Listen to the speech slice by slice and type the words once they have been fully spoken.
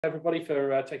Everybody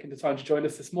for taking the time to join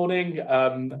us this morning.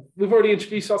 We've already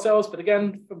introduced ourselves, but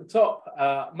again, from the top,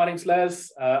 my name's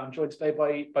Les. I'm joined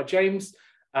today by James,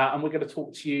 and we're going to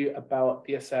talk to you about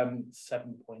DSM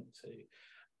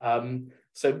 7.2.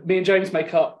 So me and James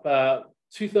make up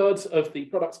 2/3 of the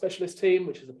product specialist team,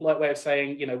 which is a polite way of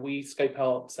saying, we scope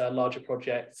out larger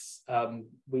projects.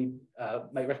 We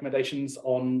make recommendations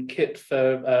on kit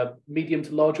for medium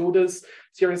to large orders.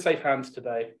 So you're in safe hands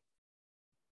today.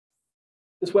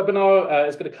 This webinar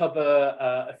is going to cover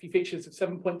a few features of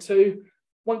 7.2.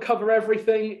 Won't cover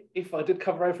everything. If I did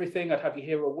cover everything, I'd have you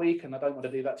here all week, and I don't want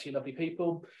to do that to you lovely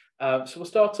people. So we'll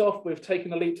start off with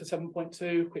taking a leap to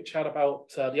 7.2, quick chat about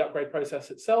the upgrade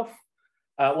process itself.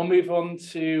 We'll move on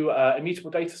to immutable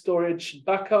data storage and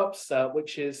backups,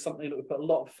 which is something that we put a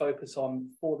lot of focus on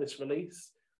for this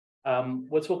release.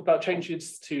 We'll talk about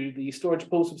changes to the storage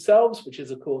pools themselves, which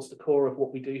is, of course, the core of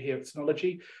what we do here at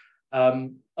Synology.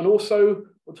 And also,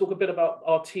 we'll talk a bit about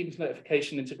our Teams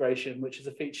notification integration, which is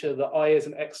a feature that I, as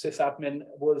an ex-sys admin,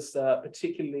 was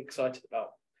particularly excited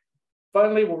about.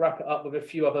 Finally, we'll wrap it up with a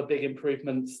few other big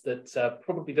improvements that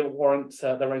probably don't warrant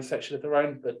their own section of their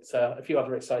own, but a few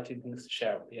other exciting things to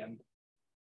share at the end.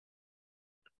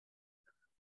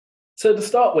 So to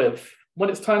start with,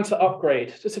 when it's time to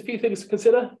upgrade, just a few things to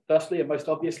consider. Firstly, and most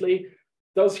obviously,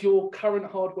 does your current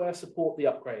hardware support the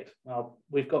upgrade? Now,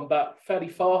 we've gone back fairly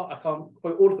far. I can't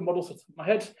quote all of the models off the top of my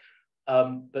head,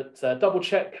 but double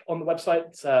check on the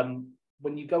website.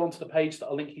 When you go onto the page that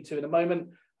I'll link you to in a moment,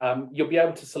 you'll be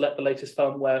able to select the latest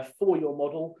firmware for your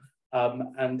model.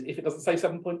 And if it doesn't say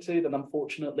 7.2, then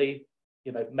unfortunately,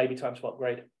 maybe time to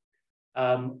upgrade.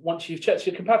 Once you've checked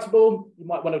you're compatible, you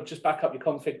might want to just back up your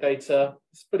config data.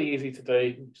 It's pretty easy to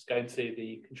do. You just go into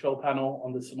the control panel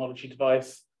on the Synology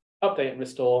device, update and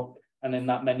restore, and in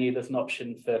that menu, there's an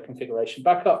option for configuration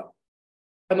backup.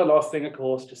 And the last thing, of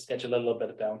course, just schedule a little bit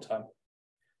of downtime.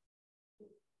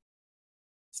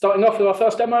 Starting off with our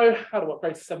first demo, how to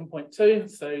upgrade to 7.2.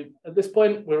 So at this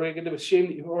point, we're going to assume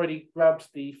that you've already grabbed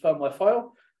the firmware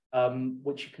file,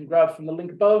 which you can grab from the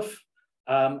link above.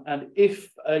 And if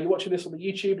you're watching this on the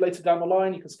YouTube later down the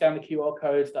line, you can scan the QR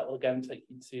code. That will again take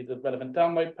you to the relevant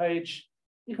download page.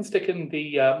 You can stick in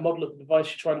the model of the device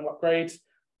you're trying to upgrade,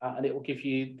 and it will give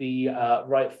you the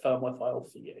right firmware file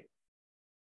for you.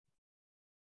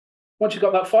 Once you've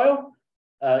got that file,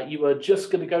 you are just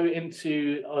going to go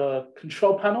into a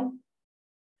control panel,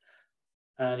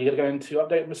 and you're going to go into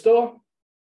update and restore,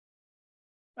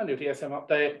 and your DSM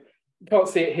update. You can't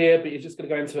see it here, but you're just going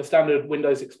to go into a standard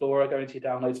Windows Explorer, go into your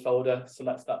downloads folder,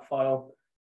 select that file,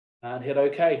 and hit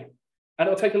OK. And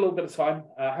it'll take a little bit of time.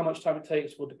 How much time it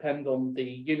takes will depend on the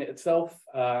unit itself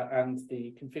and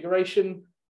the configuration.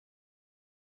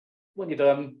 When you're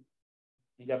done,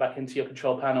 you go back into your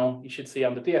control panel. You should see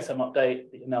under DSM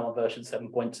update that you're now on version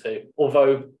 7.2.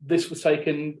 Although this was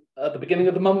taken at the beginning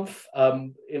of the month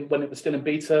when it was still in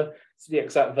beta, so the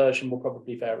exact version will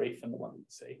probably vary from the one that you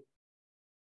see.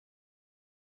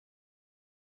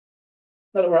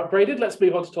 Now that we're upgraded, let's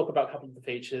move on to talk about a couple of the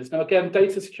features. Now, again,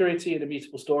 data security and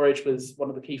immutable storage was one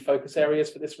of the key focus areas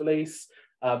for this release.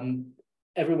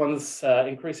 Everyone's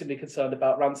increasingly concerned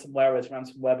about ransomware as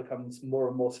ransomware becomes more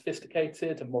and more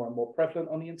sophisticated and more prevalent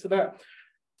on the internet.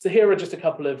 So here are just a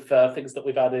couple of things that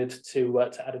we've added to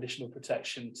add additional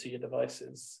protection to your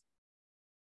devices.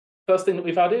 First thing that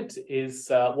we've added is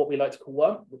what we like to call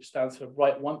WORM, which stands for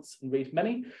write once and read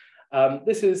many.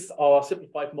 This is our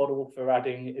simplified model for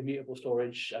adding immutable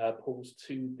storage pools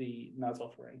to the NAS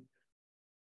offering.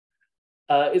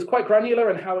 It's quite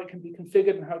granular in how it can be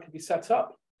configured and how it can be set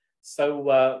up.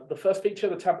 So the first feature,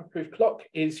 the tamper-proof clock,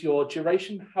 is your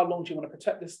duration. How long do you want to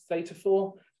protect this data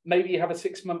for? Maybe you have a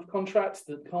 6-month contract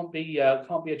that can't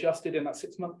be adjusted in that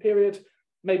 6-month period.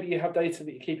 Maybe you have data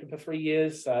that you're keeping for 3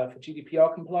 years for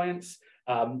GDPR compliance.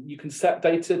 You can set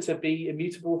data to be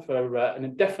immutable for an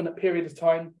indefinite period of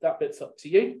time. That bit's up to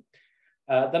you.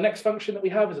 The next function that we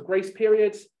have is a grace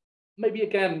period. Maybe,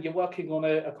 again, you're working on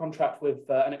a contract with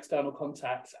an external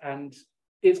contact, and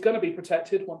it's going to be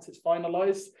protected once it's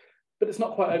finalized, but it's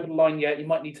not quite over the line yet. You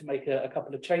might need to make a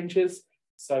couple of changes.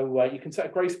 So you can set a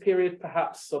grace period,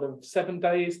 perhaps sort of 7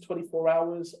 days, 24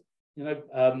 hours,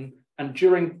 and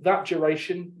during that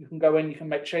duration, you can go in, you can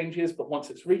make changes, but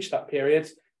once it's reached that period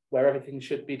where everything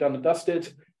should be done and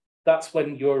dusted, that's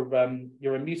when your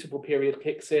immutable period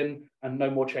kicks in and no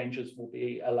more changes will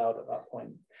be allowed at that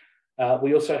point.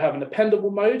 We also have an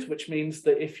appendable mode, which means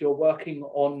that if you're working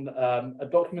on a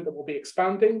document that will be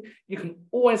expanding, you can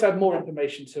always add more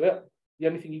information to it. The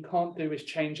only thing you can't do is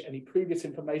change any previous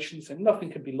information, so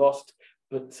nothing can be lost,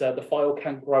 but the file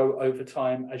can grow over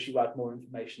time as you add more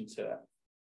information to it.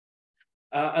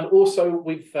 And also,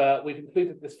 we've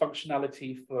included this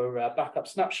functionality for backup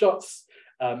snapshots.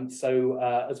 As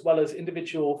well as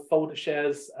individual folder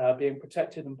shares being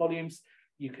protected and volumes,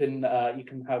 you can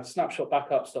have snapshot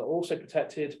backups that are also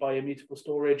protected by immutable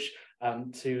storage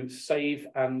to save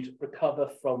and recover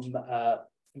from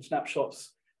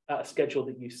snapshots at a schedule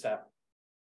that you set.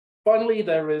 Finally,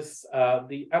 there is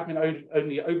the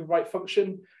admin-only overwrite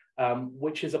function,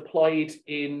 which is applied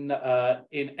in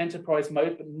enterprise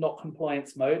mode, but not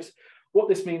compliance mode. What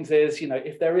this means is,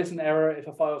 if there is an error, if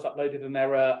a file is uploaded an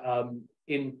error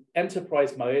in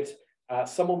enterprise mode,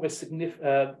 someone with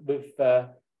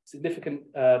significant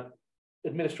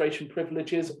administration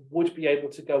privileges would be able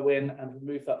to go in and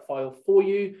remove that file for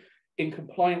you. In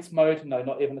compliance mode, no,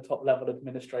 not even a top-level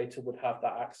administrator would have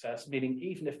that access, meaning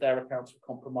even if their accounts were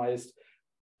compromised,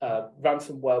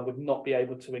 ransomware would not be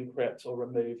able to encrypt or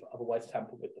remove, otherwise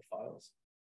tamper with the files.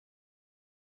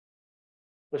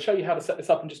 We'll show you how to set this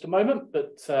up in just a moment,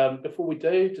 but before we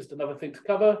do, just another thing to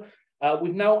cover.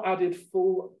 We've now added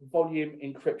full volume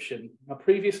encryption. Now,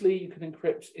 previously, you could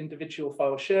encrypt individual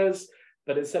file shares,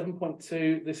 but at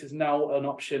 7.2, this is now an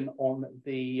option on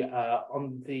the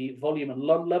volume and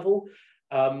LUN level,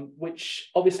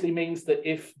 which obviously means that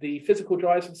if the physical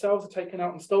drives themselves are taken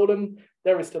out and stolen,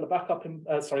 there is still a backup,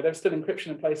 there's still encryption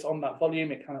in place on that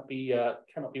volume. It cannot be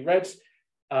read.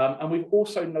 And we've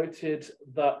also noted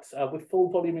that with full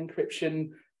volume encryption,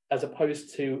 as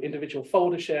opposed to individual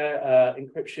folder share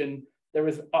encryption, there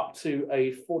is up to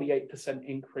a 48%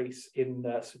 increase in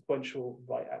sequential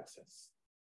write access.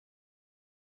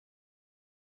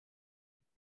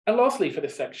 And lastly, for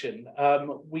this section,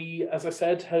 we, as I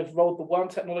said, have rolled the worm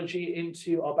technology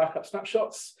into our backup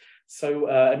snapshots. So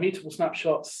immutable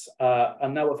snapshots are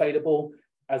now available.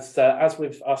 As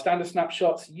with our standard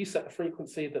snapshots, you set the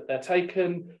frequency that they're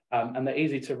taken, and they're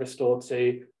easy to restore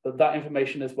to. But that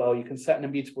information as well, you can set an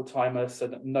immutable timer so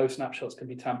that no snapshots can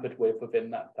be tampered with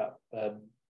within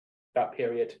that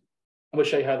period. And we'll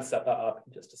show you how to set that up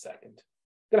in just a second.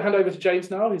 I'm going to hand over to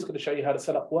James now, who's going to show you how to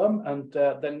set up Worm, and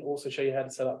then also show you how to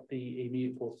set up the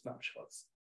immutable snapshots.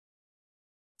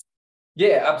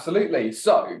 Yeah, absolutely.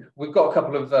 So we've got a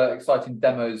couple of exciting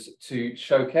demos to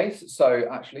showcase. So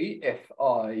actually, if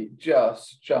I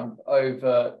just jump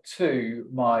over to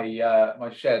my my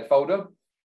shared folder.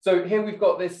 So here we've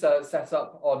got this set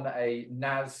up on a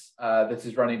NAS that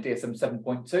is running DSM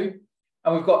 7.2.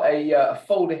 And we've got a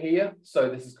folder here. So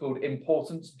this is called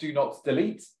important, do not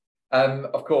delete.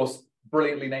 Of course,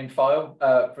 brilliantly named file,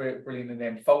 brilliantly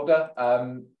named folder.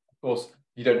 Of course,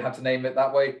 you don't have to name it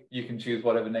that way. You can choose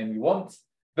whatever name you want.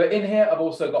 But in here, I've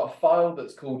also got a file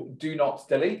that's called do not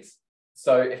delete.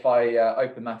 So if I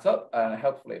open that up, and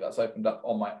hopefully that's opened up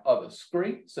on my other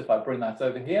screen. So if I bring that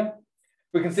over here,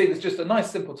 we can see there's just a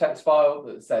nice simple text file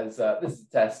that says, this is a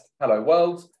test, hello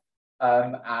world.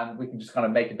 And we can just kind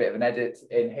of make a bit of an edit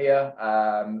in here.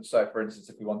 So for instance,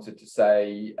 if we wanted to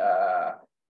say,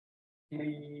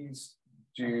 please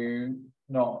do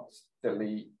not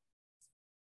delete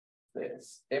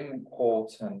this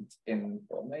important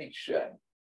information.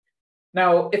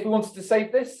 Now, if we wanted to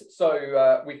save this,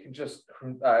 so we can just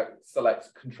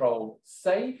select Control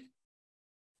Save.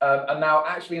 And now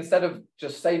actually, instead of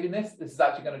just saving this, this is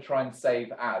actually going to try and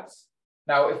save as.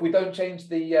 Now, if we don't change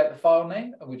the file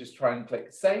name and we just try and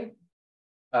click Save,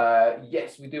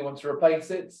 yes, we do want to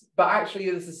replace it, but actually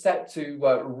this is set to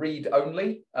read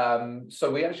only.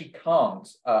 So we actually can't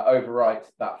overwrite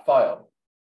that file.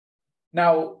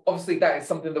 Now, obviously, that is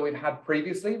something that we've had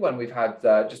previously when we've had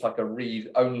just like a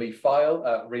read-only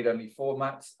file, read-only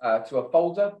format to a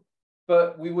folder,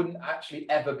 but we wouldn't actually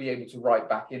ever be able to write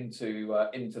back into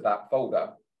that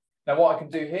folder. Now, what I can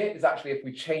do here is actually if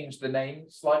we change the name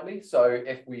slightly, so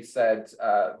if we said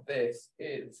this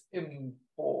is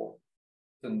important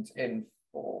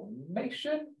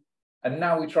information, and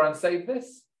now we try and save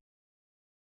this,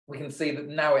 we can see that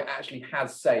now it actually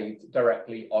has saved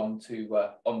directly onto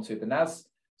the NAS.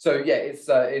 So yeah, it's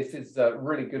a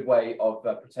really good way of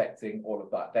protecting all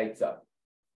of that data.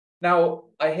 Now,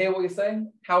 I hear what you're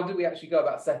saying. How do we actually go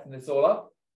about setting this all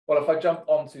up? Well, if I jump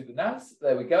onto the NAS,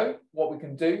 there we go. What we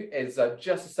can do is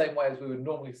just the same way as we would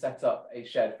normally set up a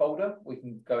shared folder. We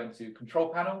can go into Control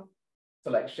Panel,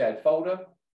 select Shared Folder,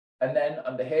 and then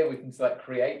under here we can select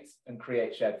Create and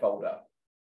Create Shared Folder.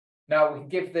 Now we can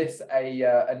give this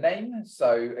a name.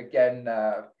 So again,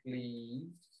 please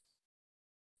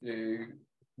do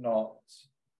not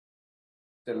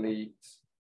delete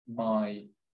my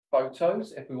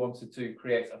photos if we wanted to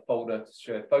create a folder to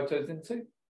share photos into.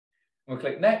 We'll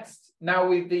click Next. Now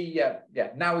with the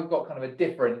now we've got kind of a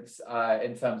difference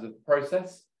in terms of the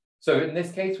process. So in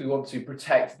this case, we want to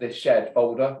protect this shared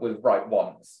folder with write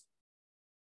once.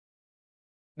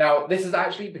 Now, this is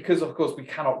actually because, of course, we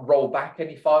cannot roll back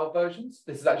any file versions.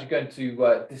 This is actually going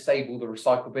to disable the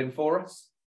recycle bin for us.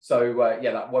 So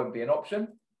yeah, that won't be an option.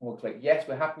 We'll click yes,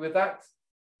 we're happy with that.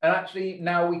 And actually,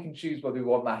 now we can choose whether we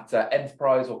want that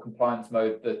enterprise or compliance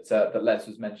mode that Les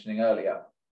was mentioning earlier.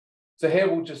 So here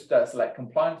we'll just select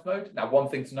compliance mode. Now, one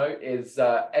thing to note is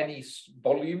any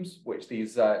volumes, which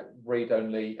these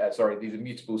these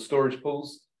immutable storage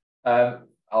pools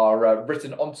are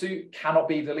written onto, cannot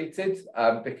be deleted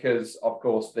because, of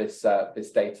course, this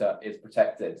data is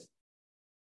protected.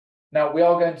 Now, we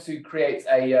are going to create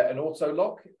an auto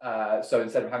lock. So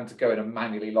instead of having to go in and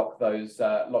manually lock those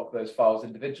files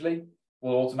individually,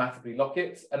 we'll automatically lock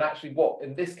it. And actually,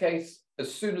 in this case,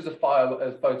 as soon as a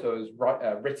photo is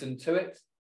written to it,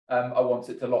 I want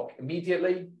it to lock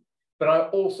immediately. But I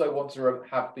also want to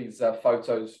have these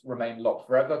photos remain locked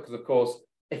forever, because of course,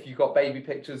 if you've got baby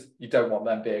pictures, you don't want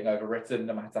them being overwritten,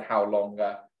 no matter how long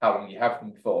you have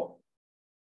them for.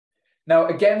 Now,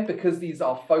 again, because these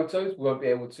are photos, we won't be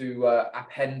able to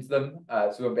append them,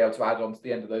 so we won't be able to add on to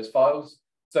the end of those files.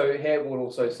 So here we'll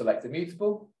also select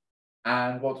immutable,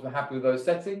 and once we're happy with those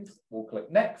settings, we'll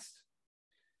click next.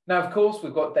 Now, of course,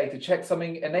 we've got data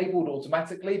checksumming enabled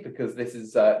automatically because this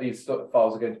is these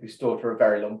files are going to be stored for a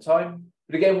very long time.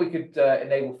 But again, we could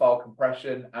enable file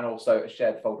compression and also a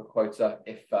shared folder quota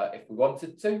if we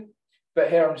wanted to. But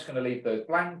here I'm just going to leave those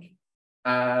blank.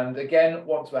 And again,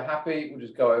 once we're happy, we'll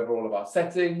just go over all of our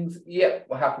settings. Yep,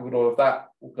 we're happy with all of that.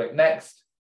 We'll click next.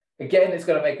 Again, it's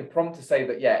going to make a prompt to say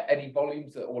that, yeah, any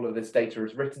volumes that all of this data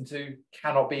is written to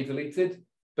cannot be deleted.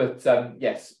 But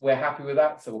yes, we're happy with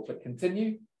that. So we'll click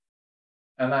continue.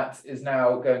 And that is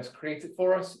now going to create it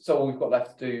for us. So all we've got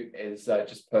left to do is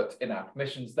just put in our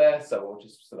permissions there. So we'll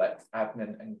just select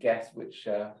admin and guest, which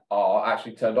are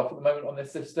actually turned off at the moment on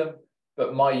this system.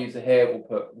 But my user here will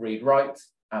put read write.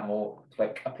 And we'll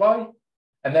click apply.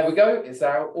 And there we go, it's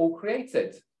now all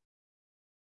created.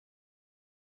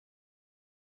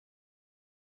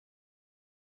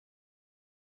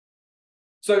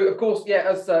 So of course, yeah,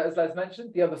 as Les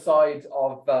mentioned, the other side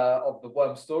of the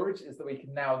worm storage is that we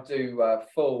can now do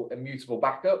full immutable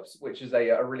backups, which is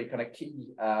a really kind of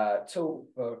key tool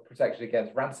for protection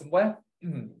against ransomware.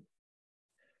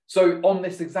 So on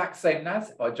this exact same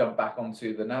NAS, if I jump back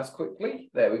onto the NAS quickly,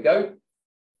 there we go.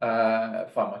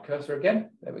 Find my cursor again.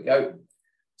 There we go.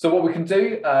 So what we can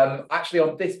do, actually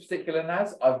on this particular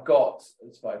NAS, I've got,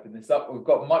 let's open this up, we've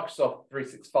got Microsoft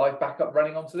 365 backup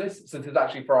running onto this. So this is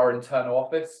actually for our internal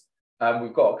office.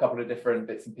 We've got a couple of different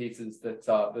bits and pieces that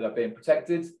are being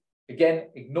protected. Again,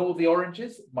 ignore the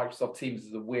oranges. Microsoft Teams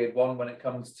is a weird one when it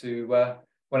comes to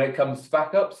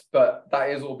backups, but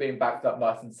that is all being backed up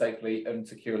nice and safely and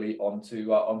securely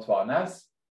onto our NAS.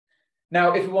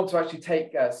 Now, if we want to actually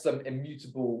take some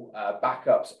immutable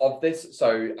backups of this,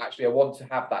 so actually I want to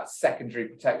have that secondary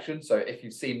protection. So if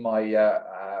you've seen my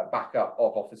backup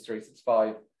of Office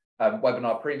 365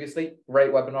 webinar previously,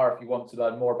 great webinar. If you want to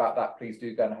learn more about that, please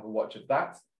do go and have a watch of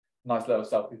that. Nice little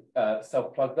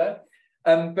self plug there.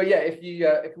 But yeah, if you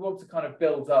want to kind of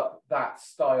build up that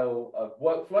style of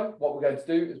workflow, what we're going to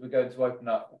do is we're going to open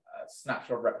up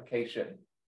snapshot replication.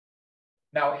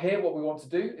 Now here, what we want to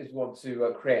do is we want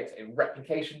to create a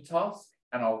replication task,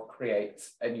 and I'll create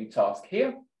a new task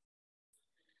here.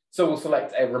 So we'll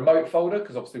select a remote folder,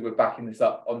 because obviously we're backing this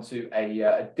up onto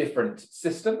a different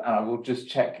system, and I will just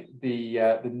check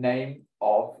the name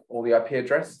of or the IP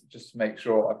address, just to make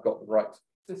sure I've got the right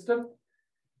system.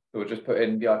 So we'll just put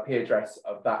in the IP address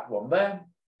of that one there.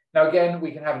 Now again,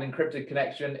 we can have an encrypted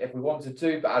connection if we wanted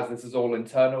to, but as this is all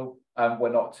internal,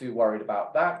 we're not too worried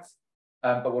about that.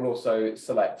 But we'll also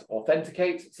select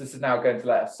authenticate. So this is now going to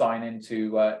let us sign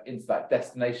into that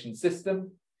destination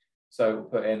system. So we'll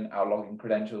put in our login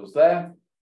credentials there.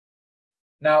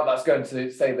 Now that's going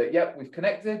to say that, yep, we've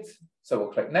connected. So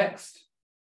we'll click next.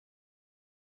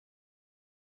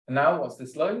 And now once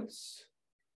this loads,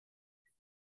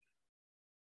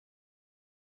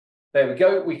 there we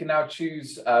go. We can now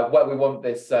choose where we want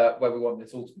this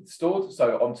all to be stored.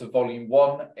 So onto volume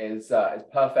 1 is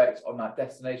perfect on that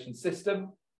destination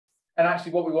system. And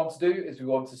actually, what we want to do is we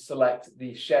want to select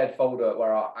the shared folder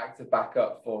where our active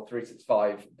backup for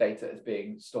 365 data is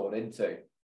being stored into.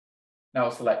 Now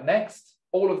I'll select next.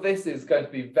 All of this is going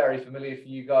to be very familiar for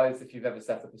you guys if you've ever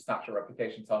set up a snapshot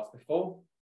replication task before.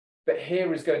 But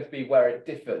here is going to be where it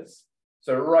differs.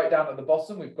 So right down at the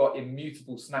bottom, we've got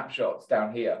immutable snapshots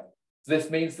down here. So this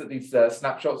means that these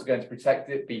snapshots are going to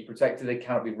be protected. They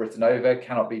cannot be written over,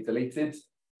 cannot be deleted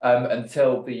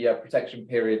until the protection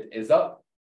period is up.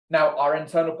 Now, our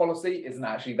internal policy isn't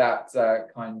actually that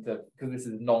kind of, because this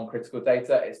is non-critical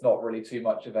data, it's not really too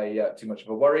much of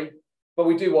a worry. But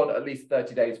we do want at least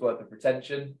 30 days worth of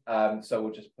retention. So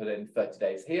we'll just put in 30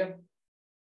 days here.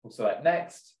 We'll select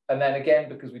next. And then again,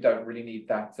 because we don't really need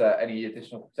that any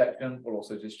additional protection, we'll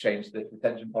also just change the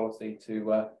retention policy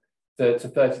to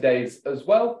 30 days as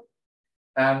well.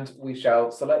 And we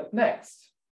shall select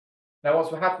next. Now,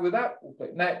 once we're happy with that, we'll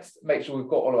click next, make sure we've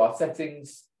got all of our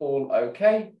settings all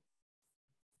okay.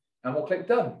 And we'll click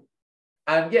done.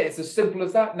 And yeah, it's as simple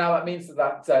as that. Now that means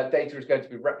that data is going to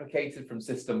be replicated from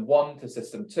system 1 to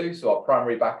system 2. So our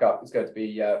primary backup is going to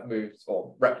be moved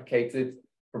or replicated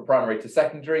from primary to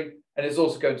secondary. And it's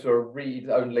also going to a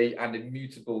read-only and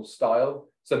immutable style.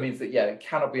 So it means that, yeah, it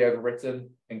cannot be overwritten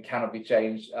and cannot be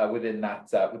changed within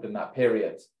that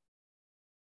period.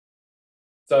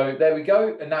 So there we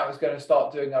go. And now it's going to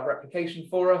start doing our replication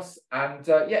for us. And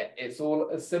yeah, it's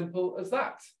all as simple as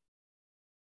that.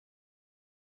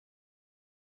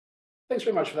 Thanks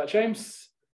very much for that, James.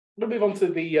 We'll move on to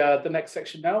the next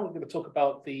section now. We're going to talk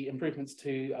about the improvements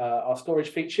to our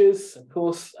storage features. Of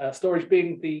course, storage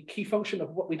being the key function of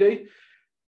what we do.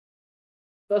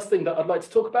 First thing that I'd like to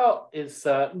talk about is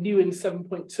new in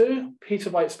 7.2,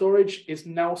 petabyte storage is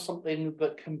now something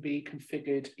that can be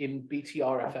configured in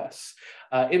BTRFS.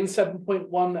 In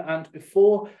 7.1 and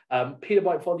before,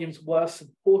 petabyte volumes were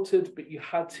supported, but you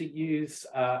had to use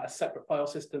a separate file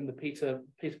system, the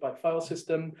petabyte file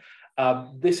system.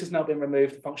 This has now been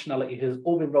removed. The functionality has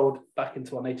all been rolled back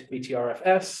into our native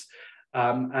BTRFS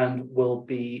and will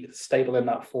be stable in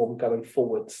that form going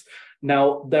forwards.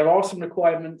 Now, there are some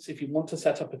requirements if you want to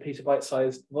set up a petabyte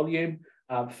sized volume.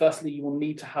 Firstly, you will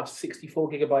need to have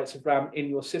 64 gigabytes of RAM in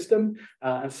your system.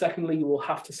 And secondly, you will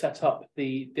have to set up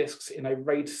the disks in a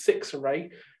RAID 6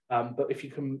 array. But if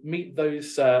you can meet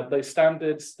those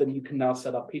standards, then you can now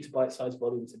set up petabyte sized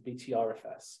volumes in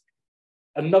BTRFS.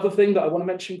 Another thing that I want to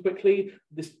mention quickly,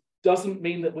 this doesn't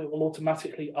mean that we will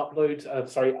automatically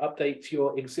update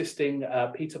your existing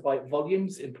petabyte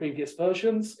volumes in previous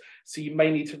versions. So you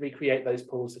may need to recreate those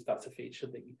pools if that's a feature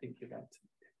that you think you're going to.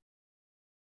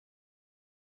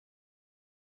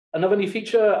 Another new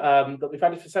feature that we've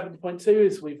added for 7.2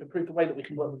 is we've improved the way that we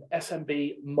can work with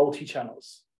SMB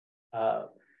multi-channels.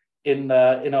 In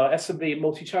our SMB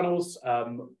multi-channels,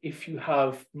 if you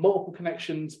have multiple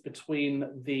connections between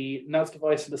the NAS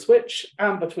device and the switch,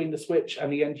 and between the switch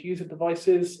and the end user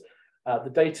devices, the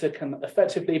data can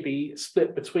effectively be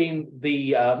split between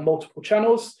the multiple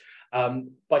channels.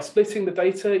 By splitting the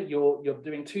data, you're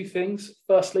doing two things.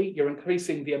 Firstly, you're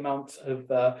increasing the amount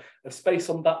of space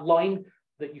on that line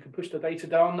that you can push the data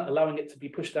down, allowing it to be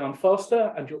pushed down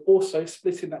faster, and you're also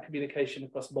splitting that communication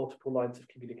across multiple lines of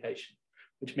communication,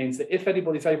 which means that if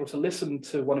anybody's able to listen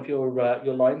to one of your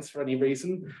lines for any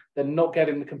reason, they're not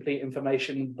getting the complete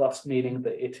information, thus meaning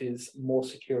that it is more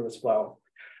secure as well.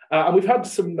 And we've had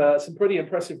some pretty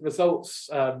impressive results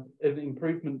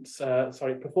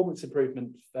performance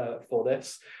improvement for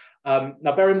this.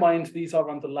 Now, bear in mind, these are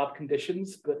under lab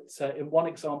conditions, but in one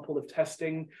example of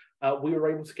testing, we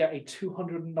were able to get a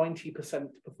 290%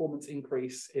 performance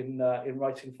increase in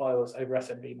writing files over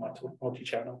SMB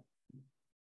multi-channel.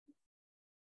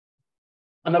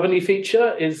 Another new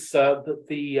feature is that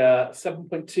the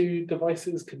 7.2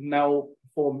 devices can now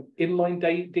perform inline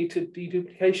data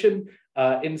deduplication.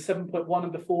 In 7.1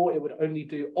 and before, it would only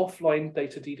do offline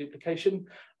data deduplication.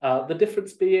 The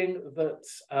difference being that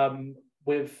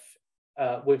with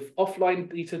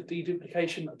offline data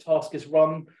deduplication, a task is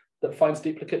run that finds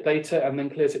duplicate data and then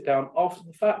clears it down after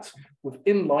the fact. With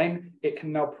inline, it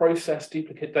can now process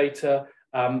duplicate data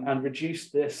and reduce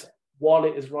this while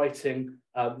it is writing,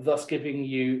 thus giving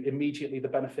you immediately the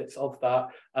benefits of that.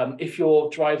 If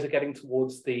your drives are getting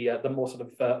towards the more sort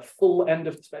of full end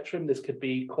of the spectrum, this could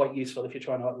be quite useful if you're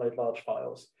trying to upload large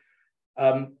files.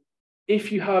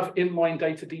 If you have inline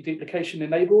data deduplication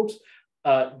enabled,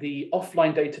 the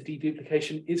offline data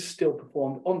deduplication is still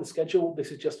performed on the schedule.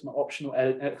 This is just an optional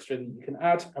extra that you can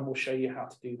add, and we'll show you how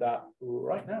to do that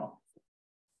right now.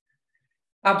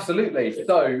 Absolutely.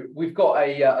 So we've got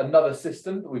another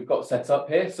system that we've got set up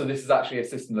here. So this is actually a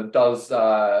system that does,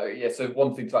 so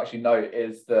one thing to actually note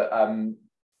is that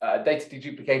data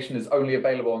deduplication is only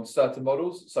available on certain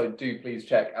models. So do please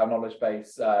check our knowledge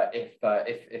base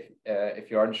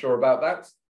if you're unsure about that.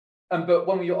 But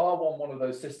when you are on one of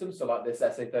those systems, so like this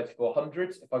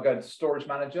SA3400, if I go into Storage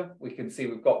Manager, we can see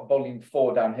we've got volume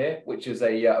 4 down here, which is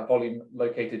a volume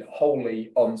located wholly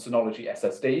on Synology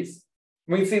SSDs.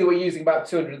 We can see that we're using about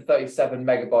 237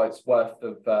 megabytes worth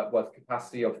of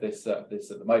capacity of this at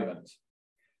the moment.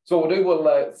 So what we'll do,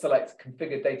 we'll select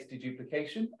configure data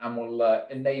deduplication, and we'll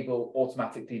enable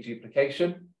automatic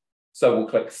deduplication. So we'll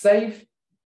click save.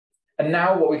 And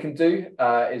now what we can do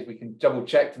is we can double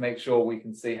check to make sure we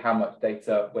can see how much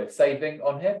data we're saving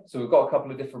on here. So we've got a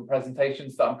couple of different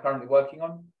presentations that I'm currently working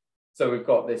on. So we've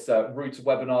got this router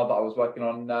webinar that I was working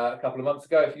on a couple of months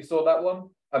ago, if you saw that one.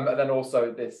 And then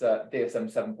also this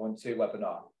DSM 7.2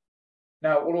 webinar.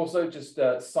 Now we'll also just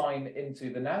sign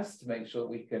into the NAS to make sure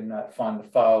that we can find the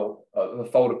file, the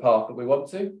folder path that we want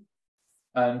to.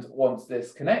 And once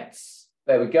this connects,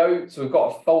 there we go. So we've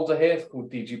got a folder here, it's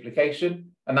called deduplication,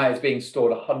 and that is being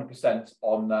stored 100%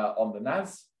 on the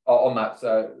NAS, or on that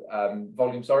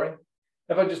volume, sorry.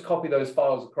 If I just copy those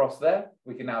files across there,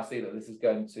 we can now see that this is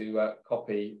going to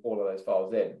copy all of those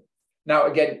files in. Now,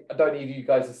 again, I don't need you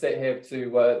guys to sit here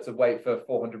to wait for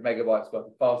 400 megabytes worth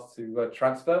of files to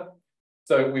transfer.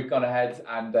 So we've gone ahead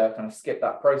and kind of skipped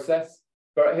that process.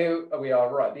 But here we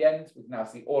are right at the end. We can now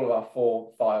see all of our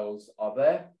 4 files are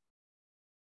there.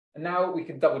 And now we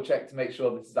can double check to make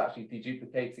sure this is actually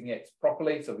deduplicating it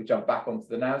properly. So if we jump back onto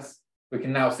the NAS, we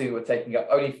can now see that we're taking up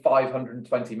only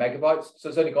 520 megabytes. So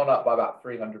it's only gone up by about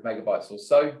 300 megabytes or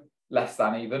so, less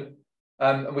than even.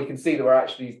 And we can see that we're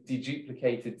actually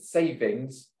deduplicated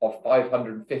savings of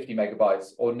 550 megabytes,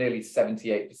 or nearly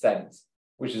 78%,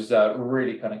 which is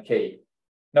really kind of key.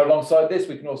 Now, alongside this,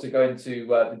 we can also go into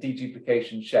the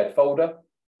deduplication shared folder.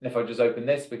 And if I just open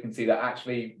this, we can see that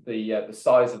actually the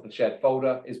size of the shared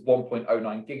folder is 1.09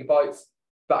 gigabytes.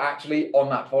 But actually on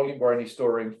that volume, we're only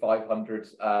storing 500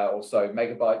 or so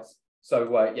megabytes.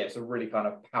 So yeah, it's a really kind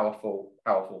of powerful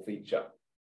feature.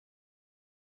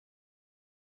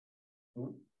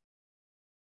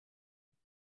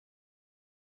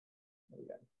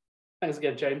 Thanks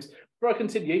again, James. Before I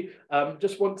continue,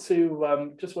 just want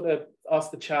to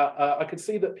ask the chat. I can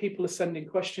see that people are sending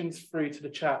questions through to the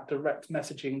chat, direct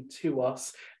messaging to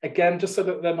us. Again, just so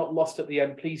that they're not lost at the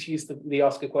end, please use the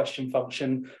ask a question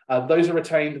function. Those are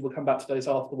retained. We'll come back to those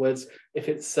afterwards. If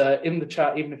it's in the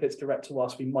chat, even if it's direct to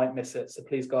us, we might miss it. So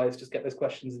please, guys, just get those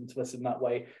questions into us in that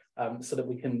way, so that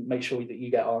we can make sure that you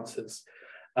get answers.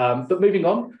 But moving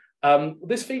on.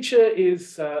 This feature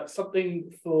is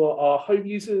something for our home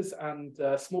users and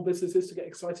small businesses to get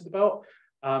excited about.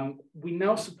 We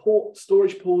now support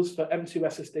storage pools for M2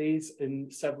 SSDs in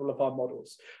several of our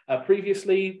models.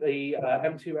 Previously, the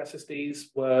M2 SSDs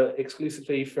were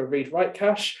exclusively for read-write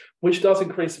cache, which does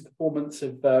increase the performance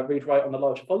of read-write on the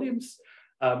larger volumes.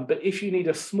 But if you need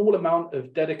a small amount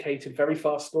of dedicated, very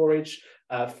fast storage,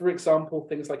 for example,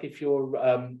 things like if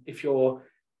you're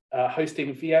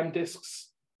hosting VM disks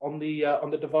on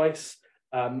the device,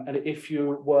 and if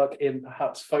you work in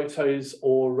perhaps photos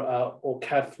or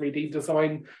CAD 3D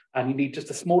design, and you need just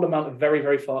a small amount of very,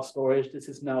 very fast storage, this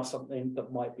is now something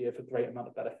that might be of a great amount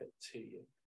of benefit to you.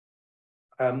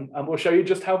 And we'll show you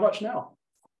just how much now.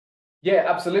 Yeah,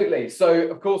 absolutely. So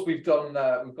of course we've gone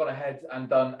ahead and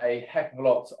done a heck of a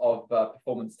lot of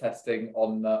performance testing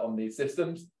on these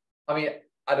systems. I mean,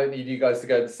 I don't need you guys to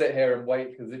go and sit here and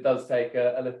wait, because it does take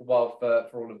a little while for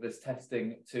all of this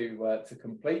testing to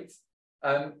complete.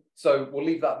 So we'll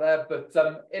leave that there. But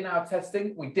in our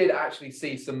testing, we did actually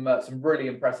see some really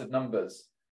impressive numbers.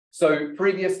 So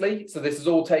previously, this is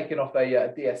all taken off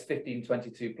a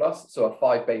DS1522 Plus, so a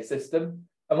 5-bay system.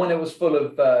 And when it was full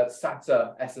of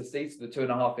SATA SSDs, so the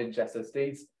 2.5-inch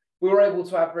SSDs, we were able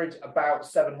to average about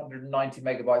 790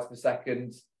 megabytes per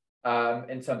second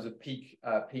in terms of peak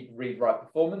read-write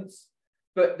performance.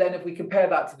 But then if we compare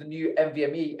that to the new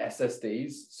NVMe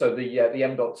SSDs, so the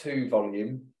M.2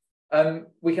 volume,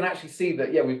 we can actually see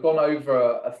that, yeah, we've gone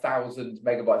over 1,000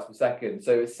 megabytes per second.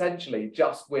 So essentially,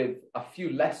 just with a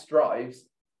few less drives,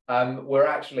 we're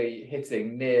actually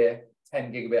hitting near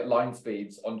 10 gigabit line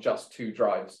speeds on just 2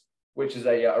 drives, which is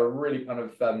a really kind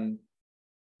of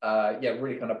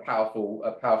really kind of powerful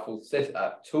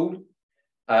tool.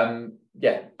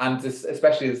 Yeah, and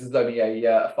especially this is only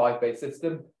a 5-bay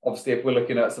system. Obviously, if we're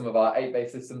looking at some of our 8-bay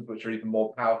systems, which are even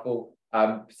more powerful,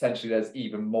 potentially there's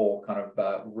even more kind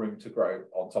of room to grow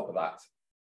on top of that.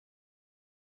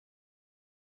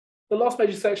 The last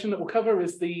major section that we'll cover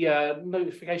is the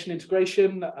notification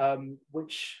integration,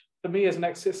 which for me as an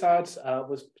ex-sysad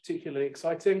was particularly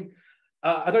exciting.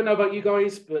 I don't know about you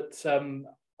guys, but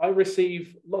I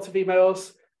receive lots of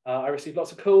emails, I receive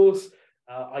lots of calls,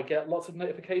 I get lots of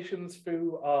notifications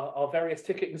through our various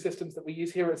ticketing systems that we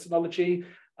use here at Synology.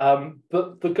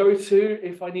 But the go-to,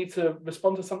 if I need to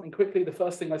respond to something quickly, the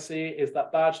first thing I see is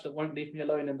that badge that won't leave me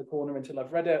alone in the corner until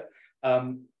I've read it.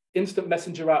 Instant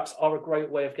messenger apps are a great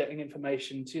way of getting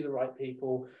information to the right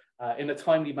people in a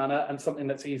timely manner, and something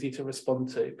that's easy to respond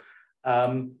to.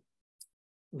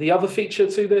 The other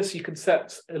feature to this, you can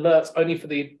set alerts only for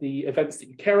the events that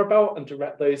you care about and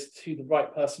direct those to the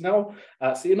right personnel.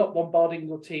 So you're not bombarding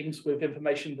your teams with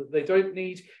information that they don't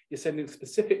need. You're sending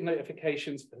specific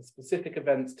notifications for specific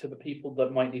events to the people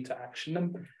that might need to action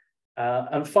them.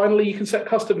 And finally, you can set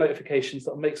custom notifications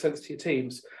that will make sense to your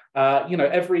teams.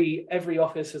 Every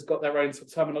office has got their own sort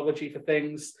of terminology for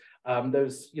things.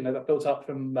 That built up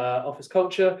from office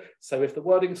culture. So if the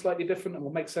wording is slightly different and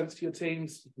will make sense to your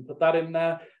teams, you can put that in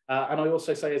there. And I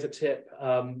also say as a tip,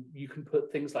 you can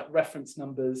put things like reference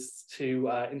numbers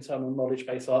to internal knowledge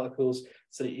base articles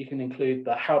so that you can include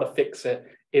the how to fix it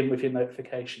in with your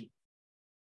notification.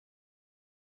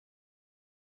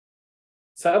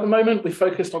 So at the moment, we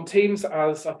focused on Teams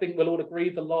as I think we'll all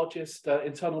agree the largest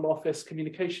internal office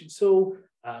communication tool.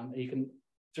 You can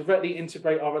directly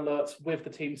integrate our alerts with the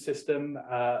Teams system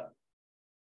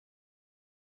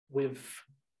with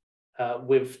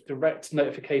direct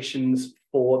notifications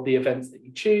for the events that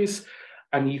you choose.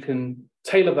 And you can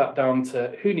tailor that down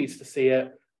to who needs to see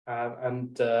it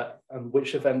and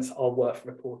which events are worth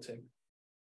reporting.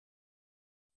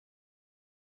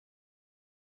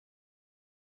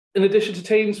 In addition to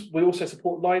Teams, we also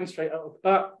support Line straight out of the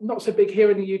bat. Not so big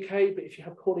here in the UK, but if you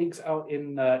have colleagues out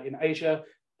in Asia,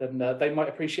 then they might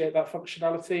appreciate that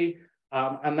functionality.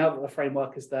 And now that the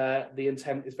framework is there, the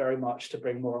intent is very much to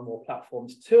bring more and more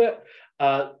platforms to it.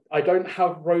 I don't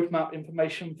have roadmap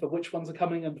information for which ones are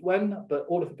coming and when, but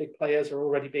all of the big players are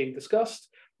already being discussed.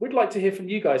 We'd like to hear from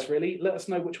you guys, really. Let us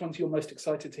know which ones you're most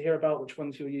excited to hear about, which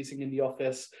ones you're using in the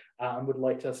office, and would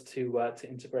like us to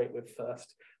integrate with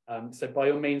first. So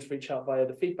by all means, reach out via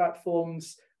the feedback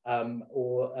forms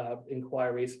or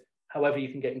inquiries. However you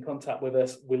can get in contact with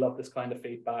us. We love this kind of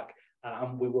feedback,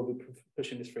 and we will be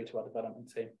pushing this through to our development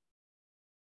team.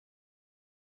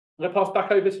 I'm going to pass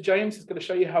back over to James, who's going to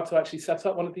show you how to actually set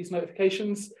up one of these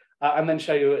notifications and then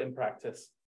show you it in practice.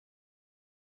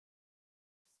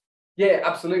 Yeah,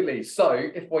 absolutely. So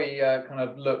if we kind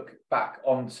of look back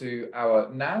onto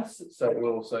our NAS, so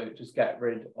we'll also just get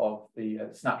rid of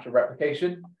the snapshot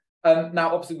replication.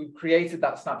 Now, obviously, we've created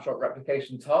that snapshot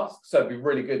replication task, so it'd be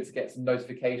really good to get some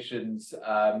notifications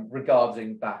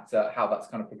regarding that, how that's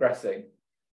kind of progressing.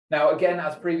 Now, again,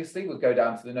 as previously, we'll go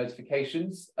down to the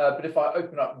notifications, but if I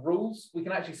open up rules, we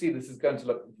can actually see this is going to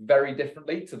look very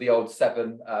differently to the old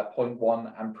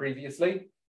 7.1 and previously.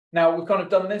 Now, we've kind of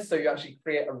done this, so you actually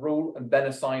create a rule and then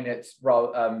assign it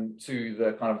to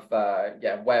the kind of,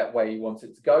 where you want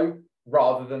it to go,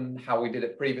 rather than how we did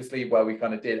it previously, where we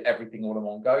kind of did everything all in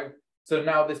one go. So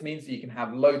now this means that you can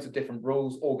have loads of different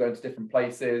rules, all go to different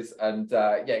places, and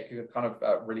you can kind of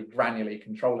really granularly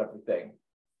control everything.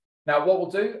 Now, what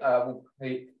we'll do, we'll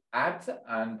create add,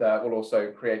 and we'll also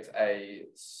create a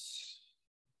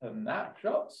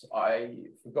snapshot. I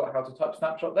forgot how to type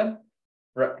snapshot then.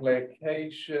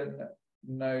 Replication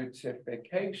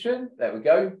notification. There we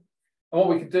go. And what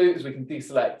we can do is we can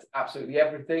deselect absolutely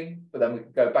everything, but then we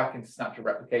can go back into snapshot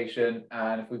replication.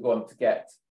 And if we want to get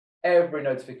every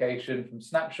notification from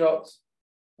snapshots,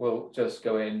 we'll just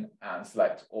go in and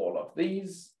select all of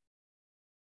these.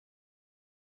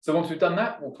 So once we've done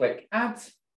that, we'll click add.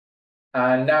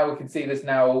 And now we can see this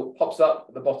now pops up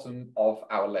at the bottom of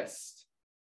our list.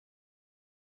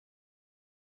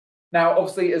 Now,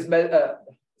 obviously, as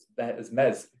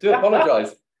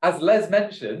Les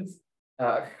mentioned,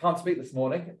 I can't speak this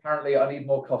morning. Apparently, I need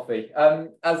more coffee.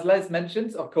 As Les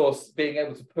mentioned, of course, being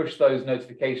able to push those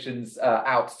notifications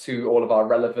out to all of our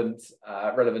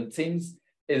relevant teams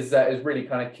is really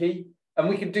kind of key. And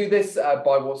we can do this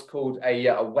by what's called a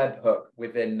webhook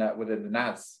within the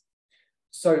NAS.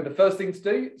 So the first thing to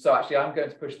do, so actually I'm going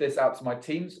to push this out to my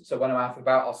teams. So when I'm out and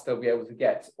about, I'll still be able to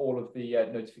get all of the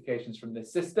notifications from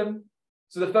this system.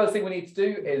 So the first thing we need to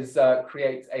do is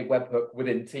create a webhook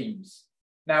within Teams.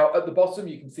 Now, at the bottom,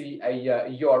 you can see a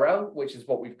URL, which is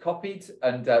what we've copied,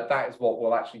 and that is what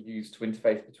we'll actually use to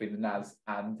interface between the NAS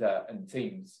and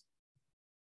Teams.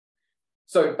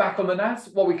 So back on the NAS,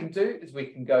 what we can do is we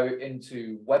can go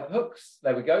into webhooks.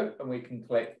 There we go, and we can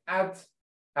click add,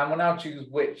 and we'll now choose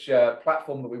which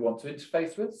platform that we want to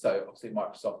interface with. So obviously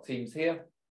Microsoft Teams here.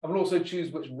 And we'll also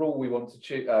choose which rule we want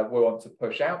to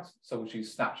push out. So we'll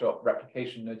choose snapshot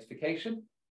replication notification.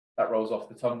 That rolls off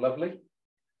the tongue lovely.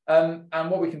 And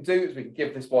what we can do is we can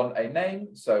give this one a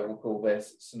name. So we'll call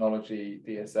this Synology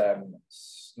DSM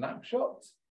snapshot.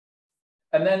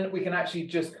 And then we can actually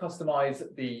just customize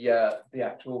the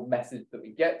actual message that we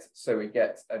get. So we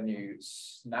get a new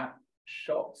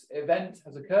snapshot event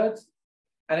has occurred.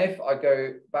 And if I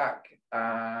go back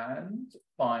and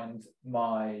find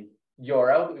my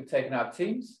URL that we've taken out of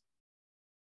Teams,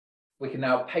 we can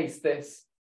now paste this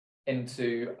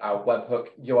into our webhook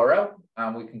URL,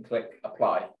 and we can click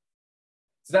apply.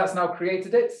 So that's now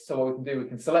created it. So what we can do, we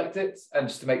can select it, and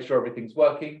just to make sure everything's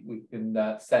working, we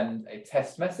can send a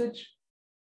test message.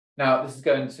 Now this is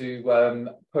going to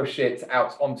push it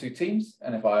out onto Teams,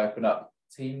 and if I open up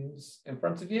Teams in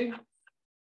front of you,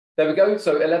 there we go.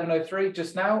 So 11:03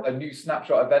 just now, a new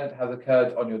snapshot event has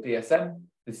occurred on your DSM.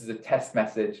 This is a test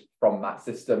message from that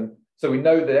system. So we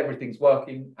know that everything's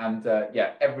working, and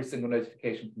yeah, every single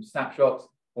notification from snapshots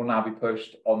will now be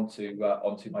pushed onto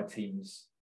my Teams.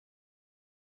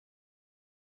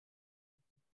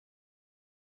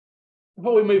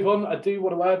 Before we move on, I do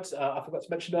want to add, I forgot to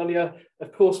mention earlier,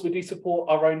 of course, we do support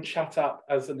our own chat app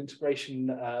as an integration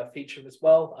feature as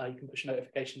well. You can push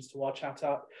notifications to our chat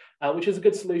app, which is a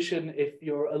good solution if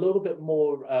you're a little bit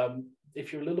more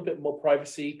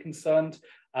privacy concerned,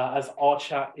 as our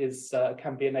chat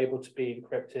can be enabled to be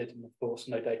encrypted, and of course,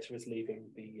 no data is leaving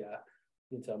the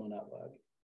internal network.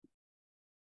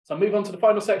 So I'll move on to the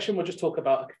final section. We'll just talk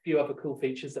about a few other cool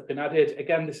features that have been added.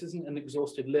 Again, this isn't an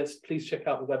exhaustive list. Please check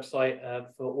out the website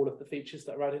for all of the features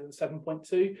that are added in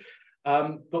 7.2.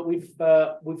 But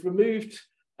we've removed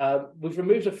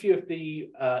a few of the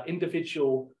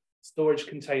individual storage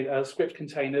script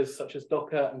containers such as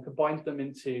Docker, and combined them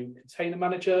into Container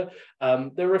Manager.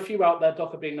 There are a few out there,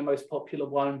 Docker being the most popular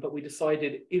one, but we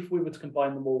decided if we were to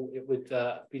combine them all, it would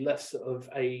be less of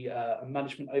a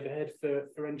management overhead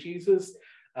for end users.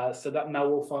 So that now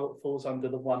all falls under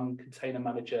the one Container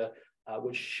Manager,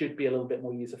 which should be a little bit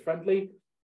more user-friendly.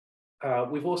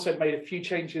 We've also made a few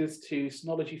changes to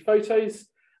Synology Photos.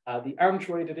 The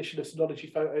Android edition of Synology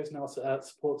Photos now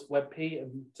supports WebP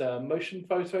and motion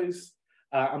photos.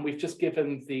 And we've just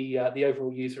given the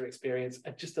overall user experience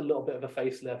just a little bit of a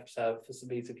facelift for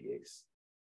some ease of use.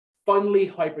 Finally,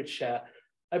 Hybrid Share.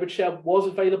 Hybrid Share was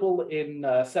available in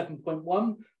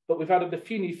 7.1, but we've added a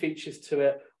few new features to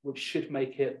it, which should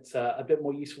make it a bit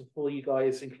more useful for you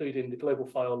guys, including the global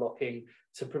file locking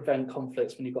to prevent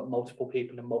conflicts when you've got multiple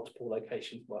people in multiple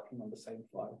locations working on the same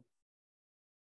file.